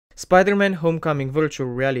Spider-Man Homecoming virtual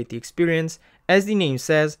reality experience, as the name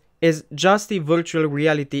says, is just a virtual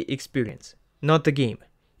reality experience, not a game.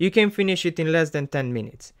 You can finish it in less than 10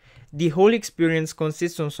 minutes. The whole experience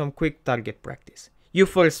consists of some quick target practice. You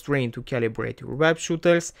first train to calibrate your web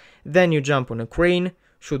shooters, then you jump on a crane,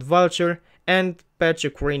 shoot Vulture, and patch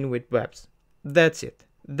a crane with webs. That's it.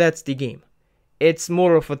 That's the game. It's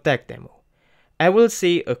more of a tech demo. I will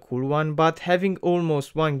say a cool one, but having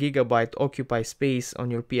almost 1 GB occupy space on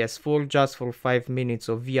your PS4 just for 5 minutes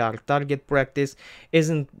of VR target practice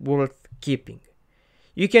isn't worth keeping.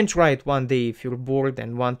 You can try it one day if you're bored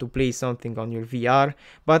and want to play something on your VR,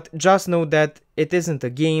 but just know that it isn't a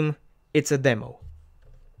game, it's a demo.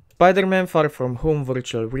 Spider-Man Far From Home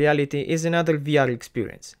virtual reality is another VR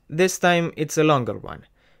experience. This time it's a longer one,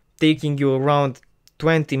 taking you around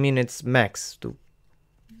 20 minutes max to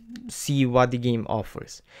see what the game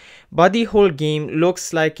offers. But the whole game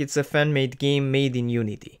looks like it's a fan-made game made in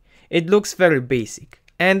Unity. It looks very basic,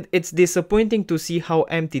 and it's disappointing to see how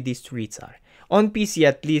empty the streets are. On PC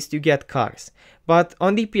at least you get cars, but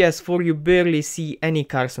on the PS4 you barely see any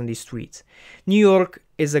cars on the streets. New York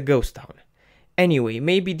is a ghost town. Anyway,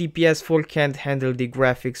 maybe the PS4 can't handle the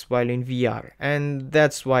graphics while in VR, and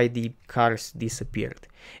that's why the cars disappeared.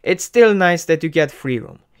 It's still nice that you get free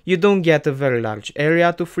roam. You don't get a very large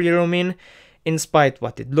area to free roam in spite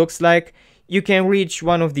what it looks like. You can reach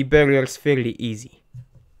one of the barriers fairly easy.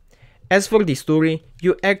 As for the story,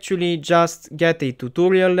 you actually just get a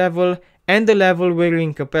tutorial level and a level where you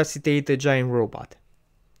incapacitate a giant robot.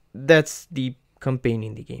 That's the campaign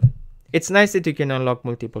in the game. It's nice that you can unlock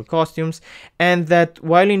multiple costumes and that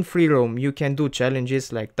while in free roam you can do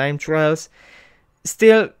challenges like time trials.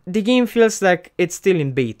 Still, the game feels like it's still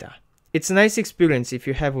in beta. It's a nice experience if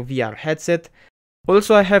you have a VR headset.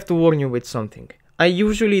 Also, I have to warn you with something. I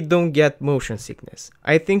usually don't get motion sickness.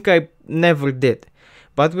 I think I never did.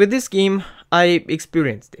 But with this game, I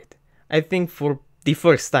experienced it. I think for the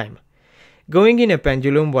first time. Going in a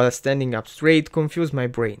pendulum while standing up straight confused my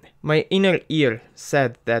brain. My inner ear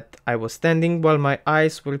said that I was standing while my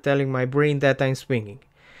eyes were telling my brain that I'm swinging.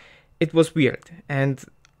 It was weird, and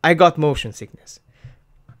I got motion sickness.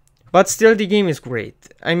 But still, the game is great.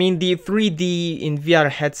 I mean, the 3D in VR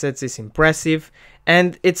headsets is impressive,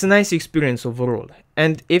 and it's a nice experience overall.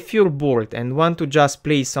 And if you're bored and want to just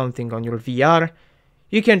play something on your VR,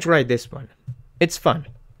 you can try this one. It's fun.